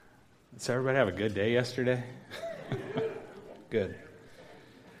So everybody have a good day yesterday? Good.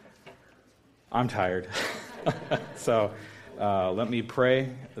 I'm tired. So let me pray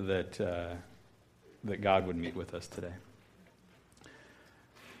that God would meet with us today.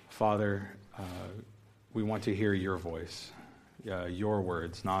 Father, we want to hear your voice, your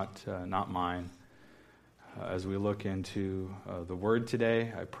words, not mine. As we look into the word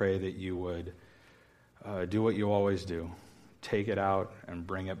today, I pray that you would do what you always do. Take it out and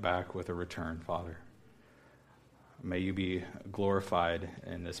bring it back with a return, Father. May you be glorified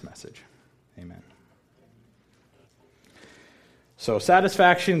in this message. Amen. So,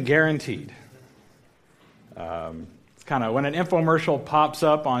 satisfaction guaranteed. It's kind of when an infomercial pops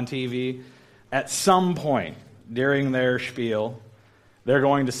up on TV, at some point during their spiel, they're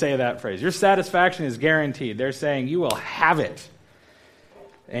going to say that phrase. Your satisfaction is guaranteed. They're saying you will have it.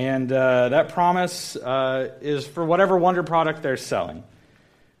 And that promise is for whatever wonder product they're selling,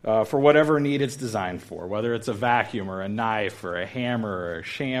 for whatever need it's designed for, whether it's a vacuum or a knife or a hammer or a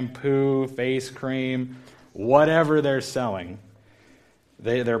shampoo, face cream, whatever they're selling.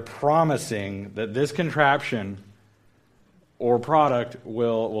 They're promising that this contraption or product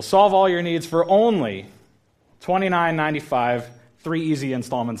will solve all your needs for only $29.95, 3 easy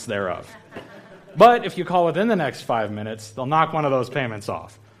installments thereof. But if you call within the next 5 minutes, they'll knock one of those payments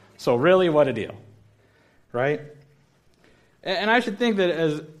off. So really, what a deal, right? And I should think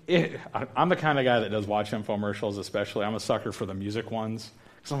that I'm the kind of guy that does watch infomercials especially. I'm a sucker for the music ones.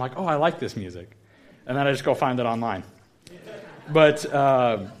 Because I'm like, oh, I like this music. And then I just go find it online. But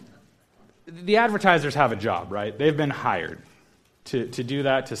the advertisers have a job, right? They've been hired to do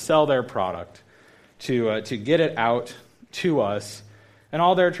that, to sell their product, to get it out to us. And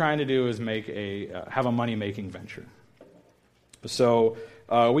all they're trying to do is have a money-making venture. So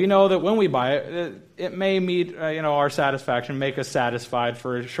we know that when we buy it, it may meet our satisfaction, make us satisfied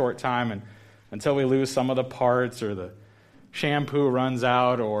for a short time, and until we lose some of the parts or the shampoo runs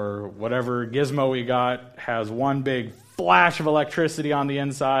out or whatever gizmo we got has one big flash of electricity on the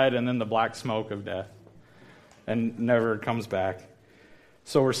inside and then the black smoke of death and never comes back.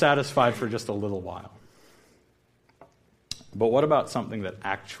 So we're satisfied for just a little while. But what about something that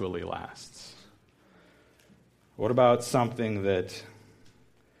actually lasts? What about something that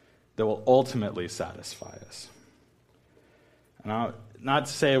will ultimately satisfy us? And not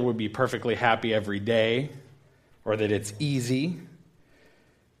to say it would be perfectly happy every day or that it's easy,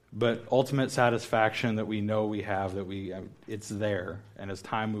 but ultimate satisfaction that we know we have, it's there, and as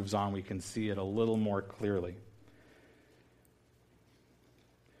time moves on, we can see it a little more clearly.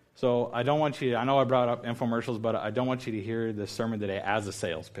 So I know I brought up infomercials, but I don't want you to hear this sermon today as a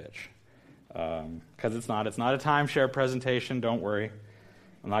sales pitch. Because it's not a timeshare presentation, don't worry.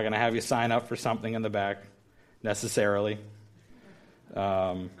 I'm not going to have you sign up for something in the back, necessarily.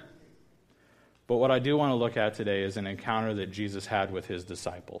 But what I do want to look at today is an encounter that Jesus had with his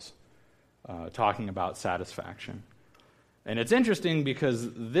disciples, talking about satisfaction. And it's interesting because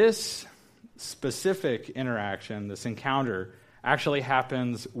this specific interaction, this encounter, actually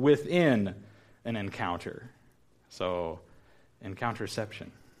happens within an encounter. So, encounterception,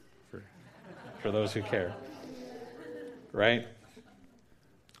 for those who care. Right?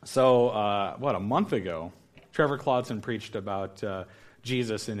 So, a month ago, Trevor Claudson preached about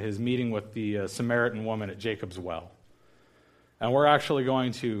Jesus in his meeting with the Samaritan woman at Jacob's well. And we're actually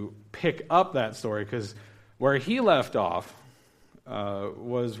going to pick up that story because where he left off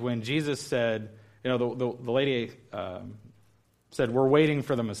was when Jesus said, the lady said, we're waiting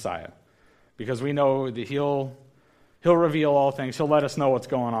for the Messiah because we know that he'll reveal all things. He'll let us know what's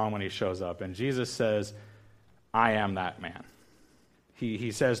going on when he shows up. And Jesus says, I am that man.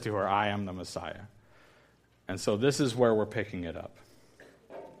 He says to her, I am the Messiah. And so this is where we're picking it up.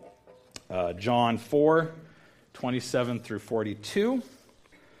 John 4, 27 through 42.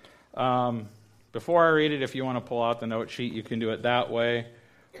 Before I read it, if you want to pull out the note sheet, you can do it that way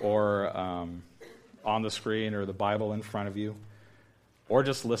or on the screen or the Bible in front of you. Or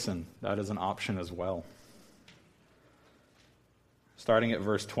just listen. That is an option as well. Starting at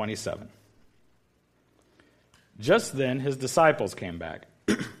verse 27. Just then his disciples came back,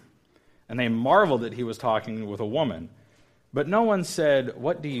 and they marveled that he was talking with a woman. But no one said,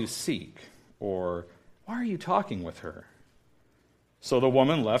 what do you seek? Or, why are you talking with her? So the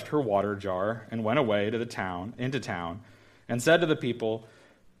woman left her water jar and went away into town, and said to the people,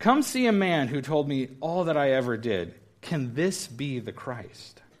 come see a man who told me all that I ever did. Can this be the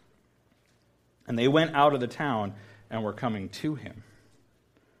Christ? And they went out of the town and were coming to him.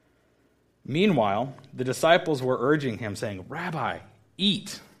 Meanwhile, the disciples were urging him, saying, Rabbi,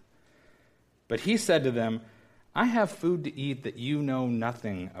 eat. But he said to them, I have food to eat that you know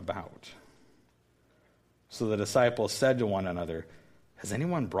nothing about." So the disciples said to one another, "Has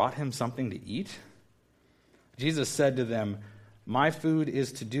anyone brought him something to eat?" Jesus said to them, "My food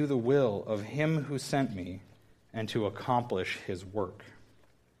is to do the will of him who sent me and to accomplish his work.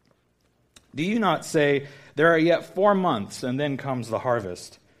 Do you not say, 'There are yet 4 months, and then comes the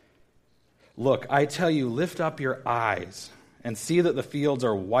harvest'? Look, I tell you, lift up your eyes and see that the fields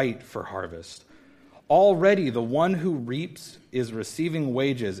are white for harvest. Already the one who reaps is receiving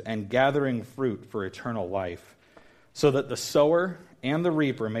wages and gathering fruit for eternal life, so that the sower and the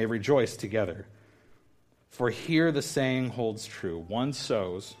reaper may rejoice together. For here the saying holds true, one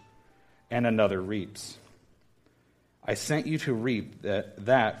sows and another reaps. I sent you to reap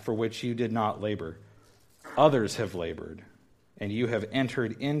that for which you did not labor. Others have labored, and you have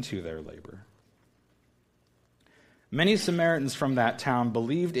entered into their labor." Many Samaritans from that town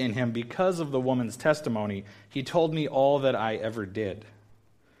believed in him because of the woman's testimony. "He told me all that I ever did."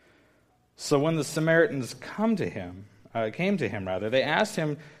 So when the Samaritans came to him, they asked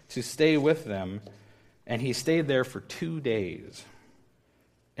him to stay with them, and he stayed there for 2 days.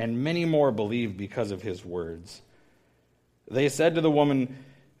 And many more believed because of his words. They said to the woman,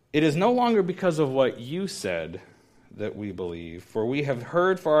 "It is no longer because of what you said that we believe, for we have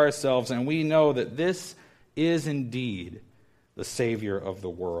heard for ourselves, and we know that this is indeed the Savior of the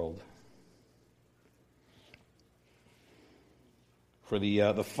world." For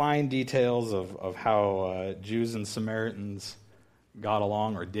the fine details of how Jews and Samaritans got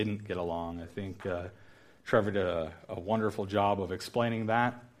along or didn't get along, I think Trevor did a wonderful job of explaining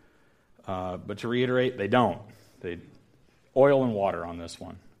that. But to reiterate, they don't. They oil and water on this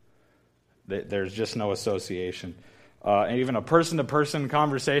one. There's just no association. And even a person-to-person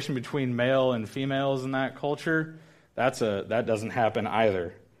conversation between male and females in that culture, that doesn't happen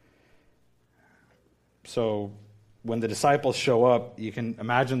either. So when the disciples show up, you can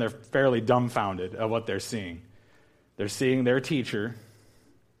imagine they're fairly dumbfounded at what they're seeing. They're seeing their teacher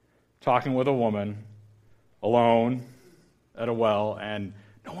talking with a woman alone at a well, and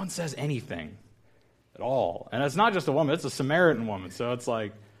no one says anything at all. And it's not just a woman, it's a Samaritan woman. So it's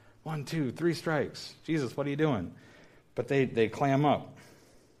like, 1, 2, 3 strikes. Jesus, what are you doing? But they clam up.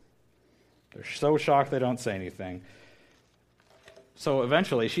 They're so shocked they don't say anything. So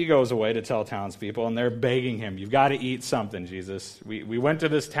eventually she goes away to tell townspeople, and they're begging him, "You've got to eat something, Jesus. We went to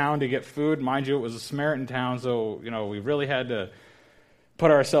this town to get food. Mind you, it was a Samaritan town, so we really had to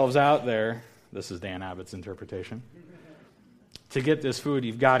put ourselves out there." This is Dan Abitz's interpretation. "To get this food,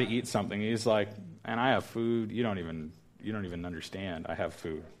 you've got to eat something." He's like, "And I have food. You don't even understand. I have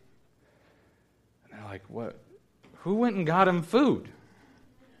food." And they're like, "What? Who went and got him food?"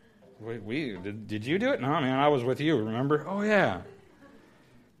 Did you do it? "No, man, I was with you, remember?" "Oh, yeah."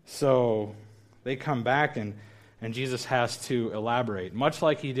 So they come back, and Jesus has to elaborate, much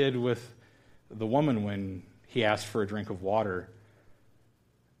like he did with the woman when he asked for a drink of water.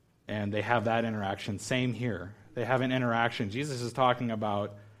 And they have that interaction. Same here. They have an interaction. Jesus is talking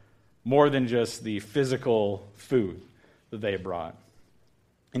about more than just the physical food that they brought.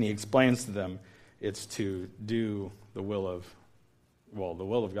 And he explains to them it's to do the will of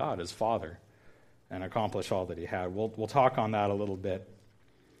God, his Father, and accomplish all that he had. We'll talk on that a little bit.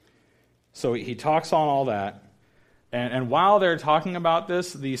 So he talks on all that. And while they're talking about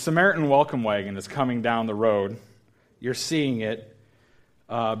this, the Samaritan welcome wagon is coming down the road. You're seeing it.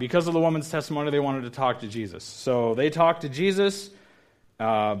 Because of the woman's testimony, they wanted to talk to Jesus. So they talk to Jesus.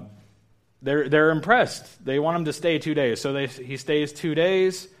 They're impressed. They want him to stay 2 days. So he stays 2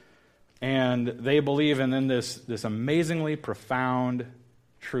 days, and they believe, and then this amazingly profound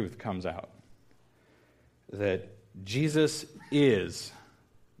truth comes out. That Jesus is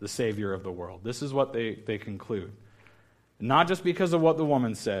the Savior of the world. This is what they conclude. Not just because of what the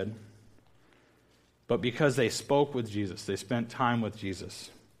woman said, but because they spoke with Jesus. They spent time with Jesus.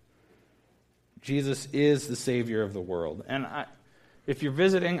 Jesus is the Savior of the world. And if you're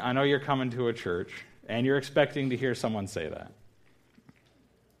visiting, I know you're coming to a church, and you're expecting to hear someone say that.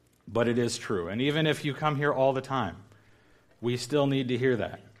 But it is true. And even if you come here all the time, we still need to hear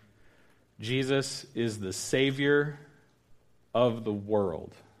that. Jesus is the Savior of the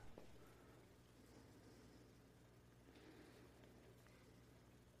world.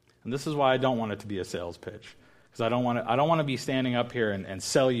 And this is why I don't want it to be a sales pitch, because I don't want to be standing up here and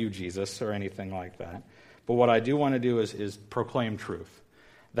sell you Jesus or anything like that. But what I do want to do is proclaim truth.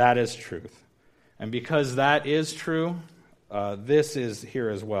 That is truth. And because that is true, this is here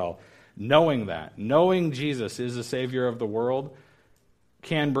as well. Knowing Jesus is the Savior of the world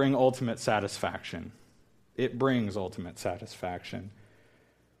can bring ultimate satisfaction. It brings ultimate satisfaction.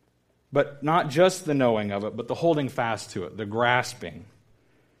 But not just the knowing of it, but the holding fast to it, the grasping,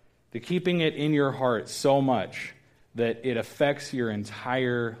 the keeping it in your heart so much that it affects your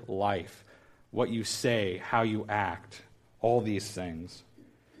entire life, what you say, how you act, all these things.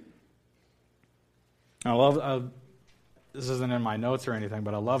 I love, this isn't in my notes or anything,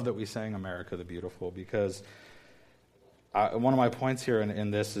 but I love that we sang America the Beautiful, because one of my points here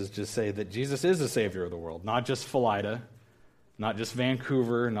in this is just say that Jesus is the Savior of the world, not just Felida, not just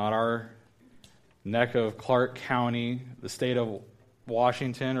Vancouver, not our neck of Clark County, the state of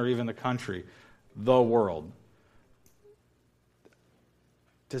Washington, or even the country, the world.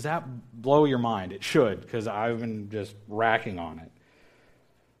 Does that blow your mind? It should, because I've been just racking on it.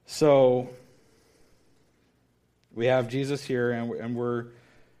 So we have Jesus here, and we're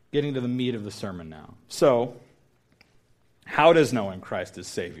getting to the meat of the sermon now. So, how does knowing Christ as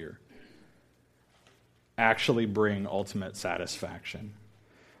Savior actually bring ultimate satisfaction?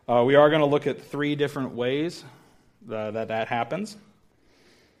 We are going to look at 3 different ways that happens.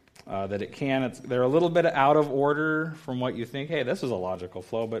 That it can. They're a little bit out of order from what you think. Hey, this is a logical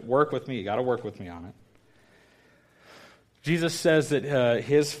flow, but work with me. You got to work with me on it. Jesus says that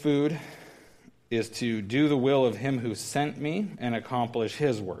his food is to do the will of him who sent me and accomplish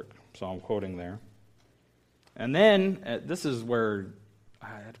his work. So I'm quoting there. And then, this is where I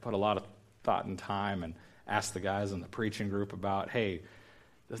had to put a lot of thought and time and ask the guys in the preaching group about, hey,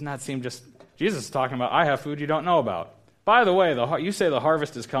 doesn't that seem just... Jesus is talking about, I have food you don't know about. By the way, you say the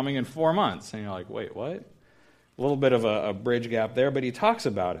harvest is coming in 4 months. And you're like, wait, what? A little bit of a bridge gap there, but he talks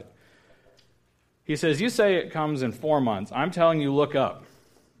about it. He says, you say it comes in 4 months. I'm telling you, look up.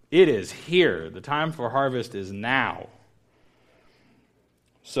 It is here. The time for harvest is now.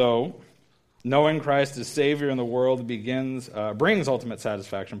 So, knowing Christ as Savior in the world brings ultimate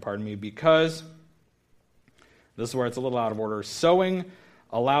satisfaction, because, this is where it's a little out of order, sowing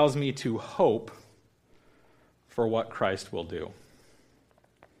allows me to hope for what Christ will do.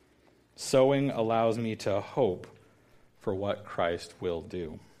 Sowing allows me to hope for what Christ will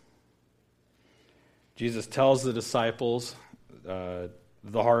do. Jesus tells the disciples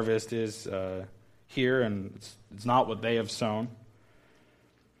the harvest is here, and it's not what they have sown.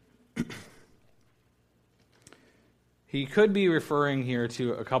 He could be referring here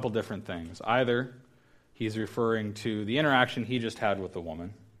to a couple different things. Either he's referring to the interaction he just had with the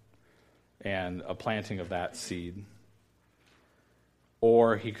woman and a planting of that seed.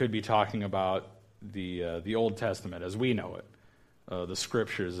 Or he could be talking about the Old Testament as we know it, the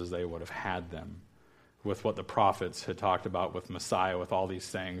scriptures as they would have had them, with what the prophets had talked about with Messiah, with all these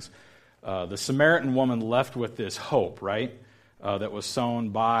things. The Samaritan woman left with this hope, right, that was sown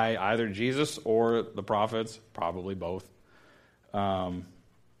by either Jesus or the prophets, probably both, to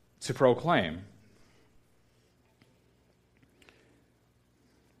proclaim.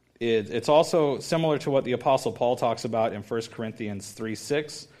 It's also similar to what the Apostle Paul talks about in 1 Corinthians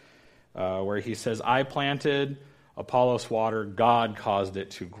 3:6, where he says, I planted, Apollos watered, God caused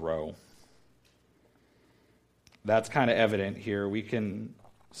it to grow. That's kind of evident here. We can,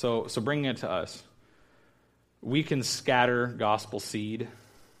 so bringing it to us, we can scatter gospel seed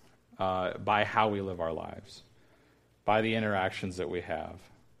by how we live our lives, by the interactions that we have.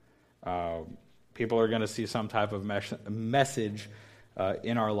 People are going to see some type of message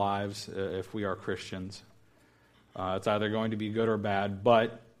in our lives if we are Christians. It's either going to be good or bad,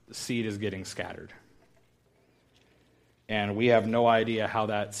 but the seed is getting scattered. And we have no idea how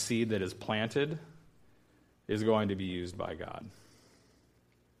that seed that is planted is going to be used by God.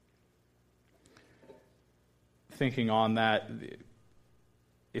 Thinking on that,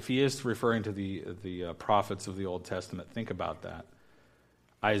 if he is referring to the prophets of the Old Testament, think about that.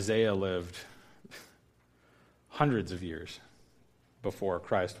 Isaiah lived hundreds of years before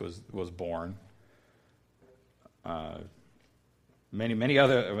Christ was born. Many of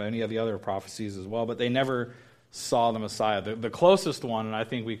the other prophecies as well, but they never saw the Messiah. The closest one, and I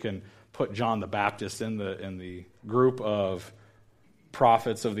think we can put John the Baptist in the group of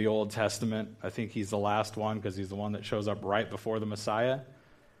prophets of the Old Testament. I think he's the last one because he's the one that shows up right before the Messiah.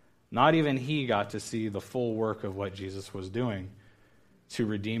 Not even he got to see the full work of what Jesus was doing to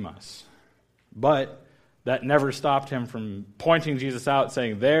redeem us. But that never stopped him from pointing Jesus out,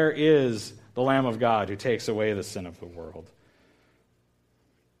 saying, there is the Lamb of God who takes away the sin of the world.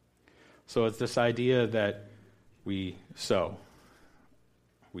 So it's this idea that we sow.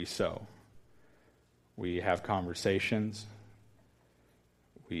 We sow. We have conversations.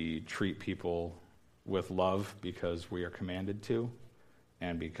 We treat people with love because we are commanded to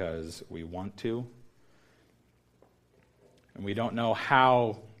and because we want to. And we don't know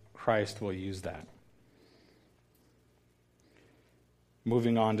how Christ will use that.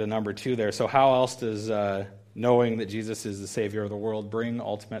 moving on to number 2 there. So how else does knowing that Jesus is the Savior of the world bring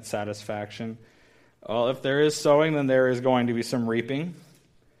ultimate satisfaction? Well, if there is sowing, then there is going to be some reaping.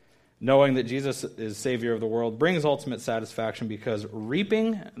 Knowing that Jesus is Savior of the world brings ultimate satisfaction because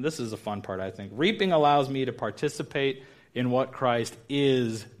reaping, this is the fun part, I think, reaping allows me to participate in what Christ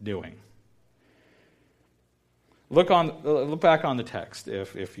is doing. Look back on the text,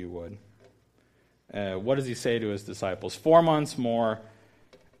 if you would. What does he say to his disciples? 4 months more,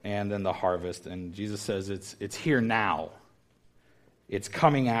 and then the harvest. And Jesus says it's here now. It's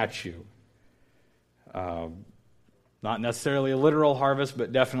coming at you. Not necessarily a literal harvest,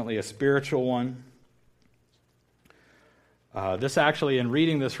 but definitely a spiritual one. This actually, in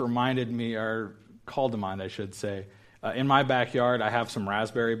reading this, reminded me, or called to mind, I should say. In my backyard, I have some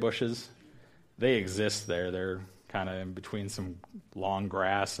raspberry bushes. They exist there. They're kind of in between some long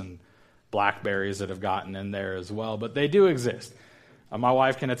grass and blackberries that have gotten in there as well. But they do exist. My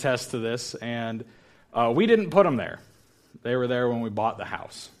wife can attest to this, and we didn't put them there. They were there when we bought the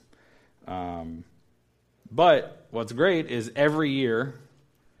house. But what's great is every year,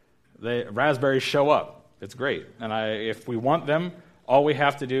 the raspberries show up. It's great. And if we want them, all we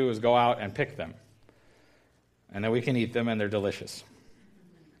have to do is go out and pick them. And then we can eat them, and they're delicious.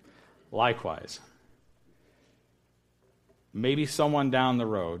 Likewise, maybe someone down the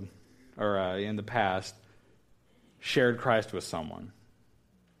road, or in the past, shared Christ with someone.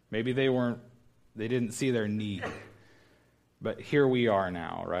 Maybe they didn't see their need. But here we are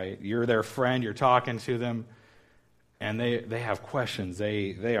now, right? You're their friend, you're talking to them, and they have questions.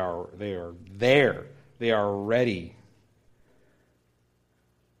 They are there. They are ready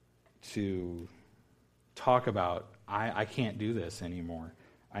to talk about, I can't do this anymore.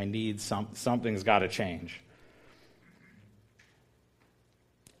 I need something's got to change.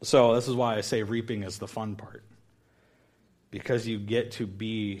 So this is why I say reaping is the fun part. Because you get to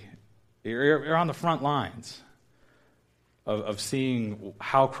you're on the front lines of seeing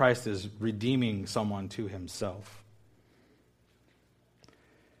how Christ is redeeming someone to himself.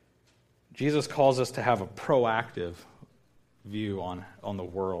 Jesus calls us to have a proactive view on the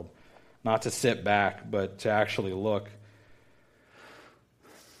world. Not to sit back, but to actually look.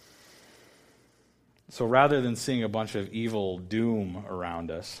 So rather than seeing a bunch of evil doom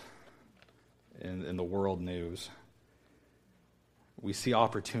around us in the world news, we see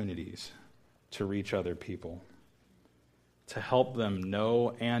opportunities to reach other people, to help them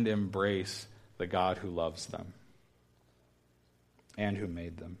know and embrace the God who loves them and who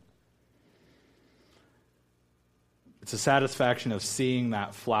made them. It's a satisfaction of seeing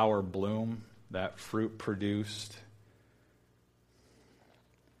that flower bloom, that fruit produced,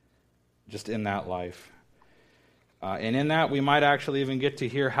 just in that life. And in that, we might actually even get to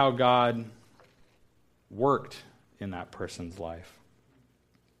hear how God worked in that person's life.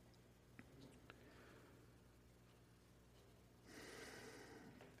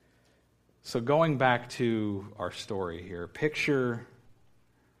 So going back to our story here, picture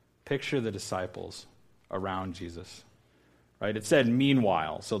the disciples around Jesus. Right? It said,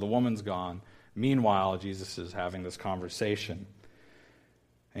 meanwhile. So the woman's gone. Meanwhile, Jesus is having this conversation.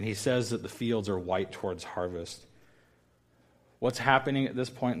 And he says that the fields are white towards harvest. What's happening at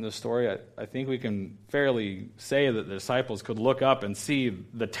this point in the story? I think we can fairly say that the disciples could look up and see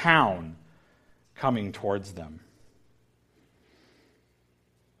the town coming towards them.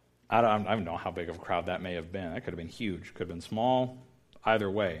 I don't know how big of a crowd that may have been. That could have been huge. Could have been small. Either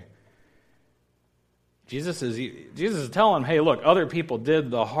way. Jesus is telling them, hey, look, other people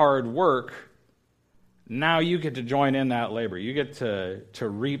did the hard work. Now you get to join in that labor. You get to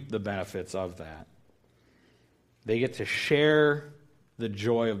reap the benefits of that. They get to share the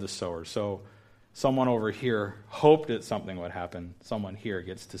joy of the sower. So someone over here hoped that something would happen. Someone here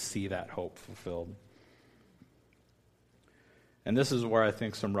gets to see that hope fulfilled. And this is where I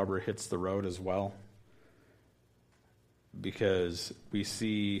think some rubber hits the road as well. Because we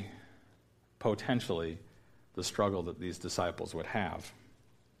see potentially the struggle that these disciples would have.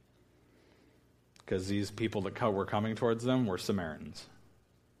 Because these people that were coming towards them were Samaritans.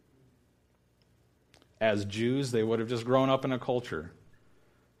 As Jews, they would have just grown up in a culture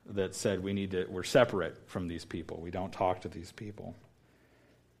that said we're separate from these people. We don't talk to these people.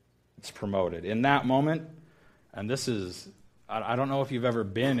 It's promoted. In that moment, and this is, I don't know if you've ever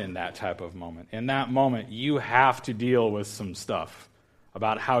been in that type of moment. In that moment, you have to deal with some stuff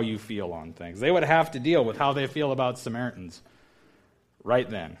about how you feel on things. They would have to deal with how they feel about Samaritans right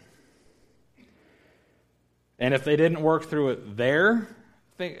then. And if they didn't work through it there,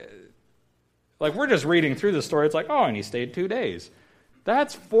 like we're just reading through the story, it's like, oh, and he stayed 2 days.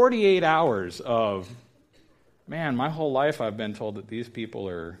 That's 48 hours of man, my whole life I've been told that these people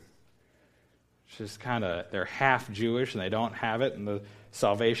are just they're half Jewish and they don't have it and the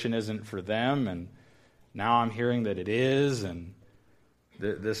salvation isn't for them, and now I'm hearing that it is, and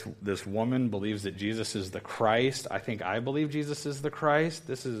this woman believes that Jesus is the Christ. I think I believe Jesus is the Christ.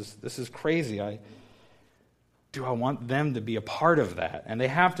 This is crazy. Do I want them to be a part of that? And they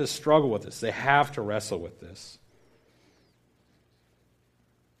have to struggle with this. They have to wrestle with this.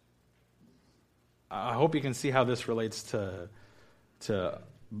 I hope you can see how this relates to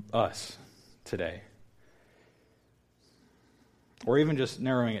us today. Or even just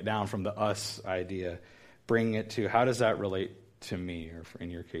narrowing it down from the us idea, bringing it to how does that relate to me, or in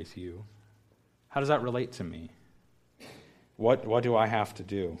your case, you? How does that relate to me? What do I have to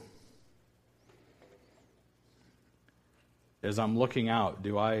do? As I'm looking out,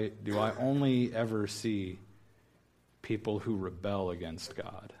 do I only ever see people who rebel against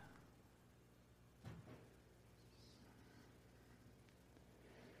God?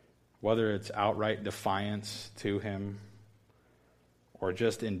 Whether it's outright defiance to him or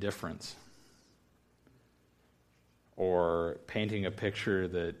just indifference, or painting a picture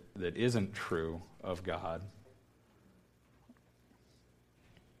that isn't true of God,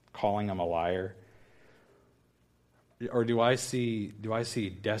 calling him a liar, or do I see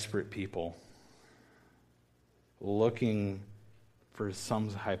desperate people looking for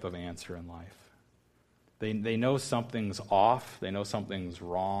some type of answer in life? They know something's off, they know something's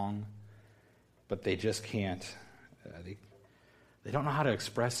wrong, but they just can't. They don't know how to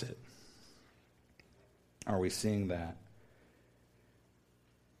express it. Are we seeing that?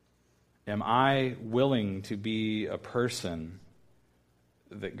 Am I willing to be a person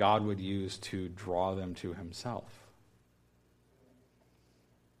that God would use to draw them to himself?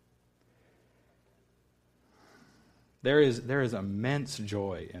 There is immense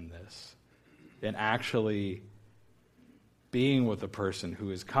joy in this, in actually being with a person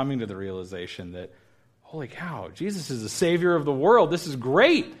who is coming to the realization that, holy cow, Jesus is the Savior of the world. This is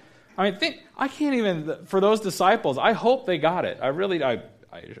great. I can't even, for those disciples, I hope they got it. I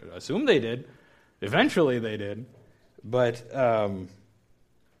assume they did. Eventually they did. But to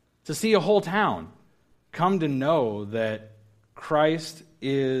see a whole town come to know that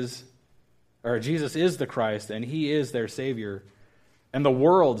Jesus is the Christ, and he is their Savior, and the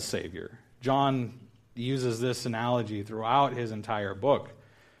world's Savior. John uses this analogy throughout his entire book,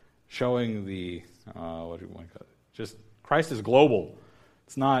 showing just Christ is global.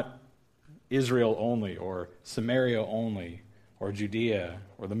 It's not Israel only, or Samaria only, or Judea,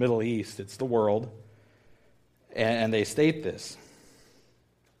 or the Middle East. It's the world. And they state this,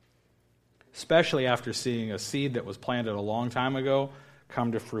 especially after seeing a seed that was planted a long time ago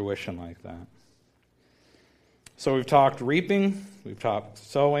come to fruition like that. So we've talked reaping, we've talked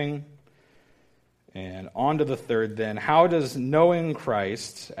sowing, and on to the third then. How does knowing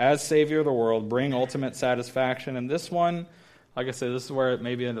Christ as Savior of the world bring ultimate satisfaction? And this one, like I said, this is where it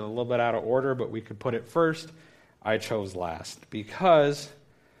may be a little bit out of order, but we could put it first. I chose last because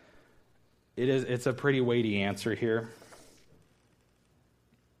it's a pretty weighty answer here.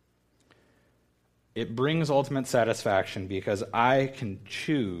 It brings ultimate satisfaction because I can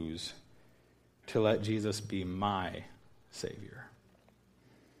choose to let Jesus be my Savior.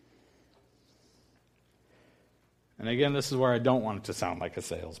 And again, this is where I don't want it to sound like a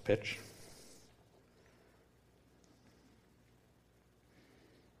sales pitch.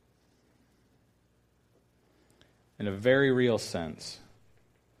 In a very real sense,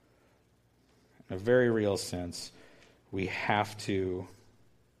 we have to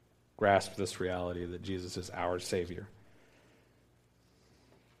grasp this reality that Jesus is our Savior.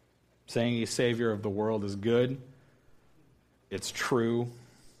 Saying he's Savior of the world is good. It's true.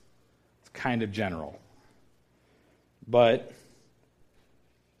 It's kind of general. But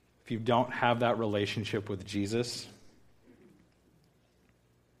if you don't have that relationship with Jesus,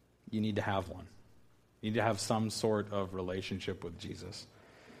 you need to have one. You need to have some sort of relationship with Jesus.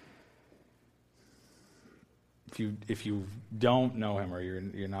 If you don't know him, or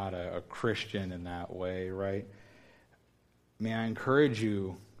you're not a Christian in that way, right? May I encourage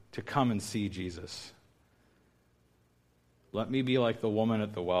you to come and see Jesus. Let me be like the woman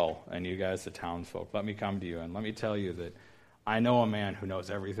at the well, and you guys, the townsfolk. Let me come to you, and let me tell you that I know a man who knows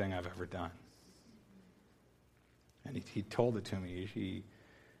everything I've ever done. And he told it to me.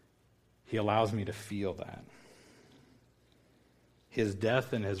 He allows me to feel that. His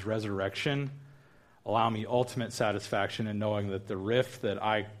death and his resurrection allow me ultimate satisfaction in knowing that the rift that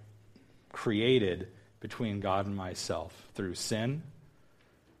I created between God and myself through sin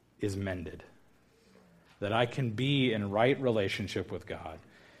is mended. That I can be in right relationship with God.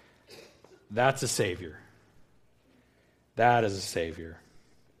 That's a Savior. That is a Savior.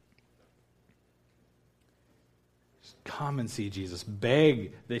 Just come and see Jesus.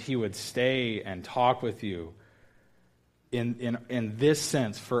 Beg that he would stay and talk with you. In this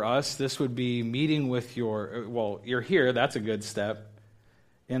sense, for us, this would be meeting with you're here, that's a good step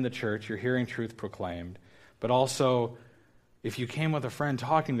in the church, you're hearing truth proclaimed, but also, if you came with a friend,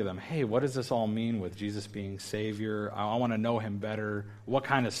 talking to them, hey, what does this all mean with Jesus being Savior? I want to know him better. What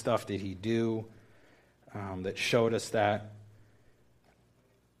kind of stuff did he do that showed us that?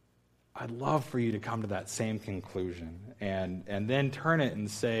 I'd love for you to come to that same conclusion and then turn it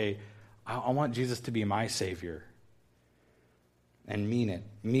and say, I want Jesus to be my Savior. And mean it.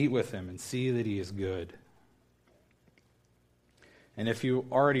 Meet with him and see that he is good. And if you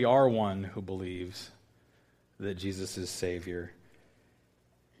already are one who believes that Jesus is Savior,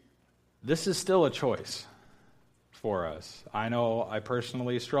 this is still a choice for us. I know I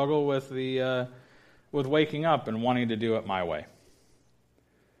personally struggle with with waking up and wanting to do it my way.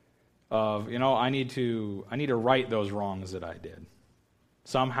 I need to right those wrongs that I did.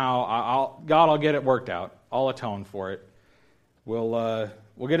 Somehow, I'll get it worked out. I'll atone for it. We'll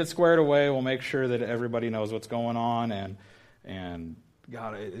get it squared away. We'll make sure that everybody knows what's going on, and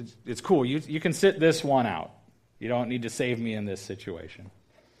God, it's cool. You can sit this one out. You don't need to save me in this situation.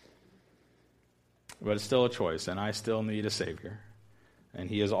 But it's still a choice, and I still need a Savior, and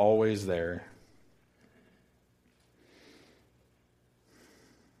he is always there.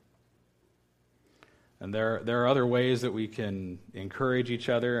 And there are other ways that we can encourage each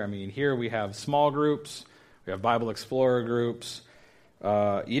other. I mean, here we have small groups. We have Bible Explorer groups.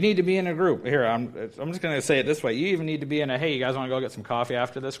 You need to be in a group. Here, I'm just going to say it this way. You even need to be in hey, you guys want to go get some coffee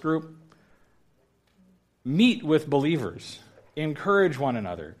after this group? Meet with believers. Encourage one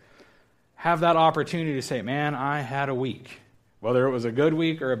another. Have that opportunity to say, man, I had a week. Whether it was a good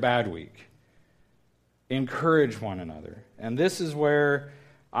week or a bad week. Encourage one another. And this is where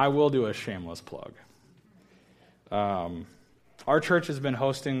I will do a shameless plug. Our church has been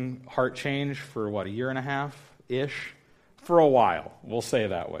hosting Heart Change for, a year and a half-ish? For a while. We'll say it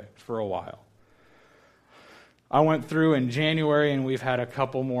that way. For a while. I went through in January, and we've had a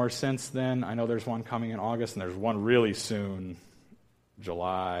couple more since then. I know there's one coming in August, and there's one really soon,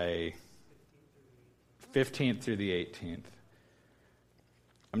 July 15th through the 18th.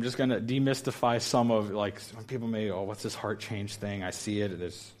 I'm just going to demystify some of, some people may, what's this Heart Change thing? I see it.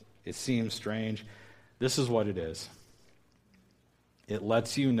 It seems strange. This is what it is. It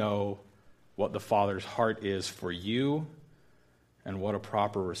lets you know what the Father's heart is for you and what a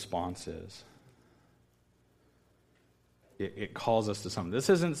proper response is. It calls us to something. This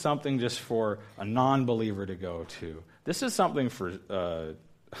isn't something just for a non-believer to go to. This is something for a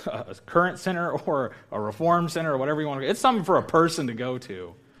current sinner or a reformed sinner or whatever you want to go. It's something for a person to go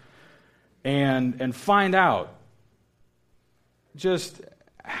to and find out just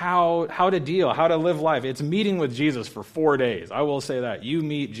how to deal, how to live life. It's meeting with Jesus for 4 days. I will say that. You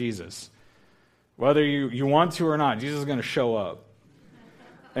meet Jesus. Whether you want to or not, Jesus is going to show up.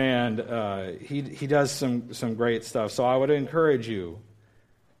 And he does some great stuff. So I would encourage you,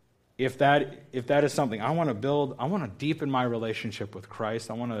 if that is something, I want to deepen my relationship with Christ.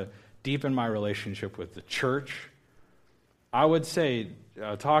 I want to deepen my relationship with the church. I would say,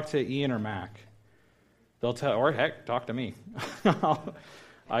 talk to Ian or Mac. They'll tell, or heck, talk to me.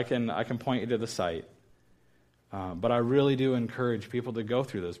 I can point you to the site. But I really do encourage people to go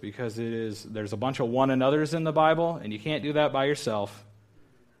through this because there's a bunch of one another's in the Bible, and you can't do that by yourself.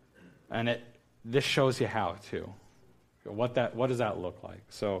 And this shows you how too. What does that look like?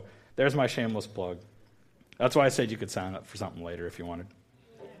 So there's my shameless plug. That's why I said you could sign up for something later if you wanted.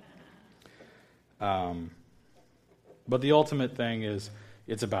 But the ultimate thing is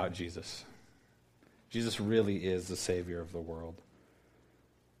it's about Jesus. Jesus really is the Savior of the world.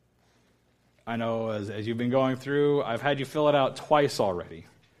 I know as you've been going through, I've had you fill it out twice already.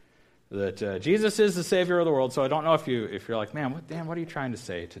 That Jesus is the Savior of the world. So I don't know if you're like, man, what are you trying to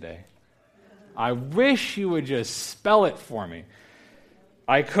say today? I wish you would just spell it for me.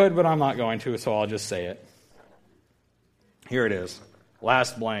 I could, but I'm not going to, so I'll just say it. Here it is.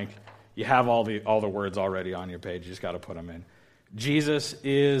 Last blank. You have all the words already on your page. You just got to put them in. Jesus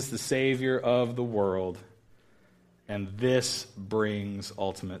is the Savior of the world, and this brings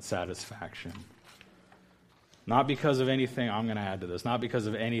ultimate satisfaction. Not because of anything I'm going to add to this, not because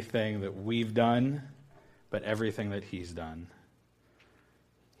of anything that we've done, but everything that He's done.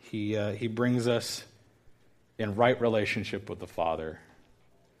 He brings us in right relationship with the Father.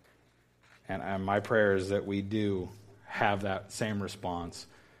 And my prayer is that we do have that same response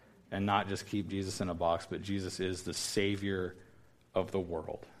and not just keep Jesus in a box, but Jesus is the Savior of the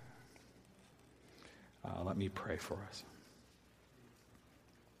world. Let me pray for us.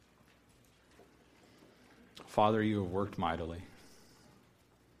 Father, you have worked mightily.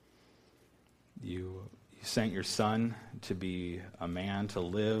 You sent your Son to be a man, to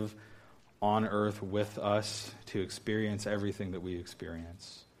live on earth with us, to experience everything that we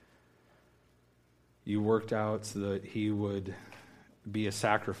experience. You worked out so that he would be a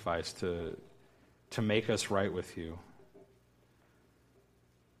sacrifice to make us right with you.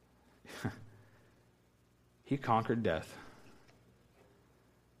 He conquered death.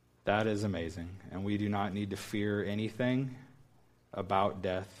 That is amazing. And we do not need to fear anything about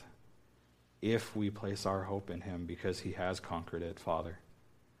death if we place our hope in him, because he has conquered it, Father.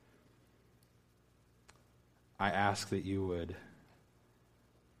 I ask that you would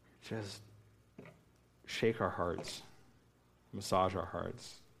just shake our hearts, massage our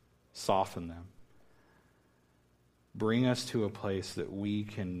hearts, soften them. Bring us to a place that we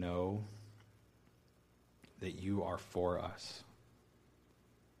can know that you are for us,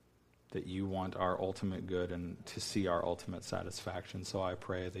 that you want our ultimate good and to see our ultimate satisfaction. So I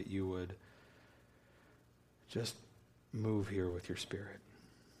pray that you would just move here with your Spirit.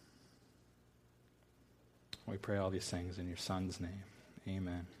 We pray all these things in your Son's name.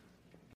 Amen.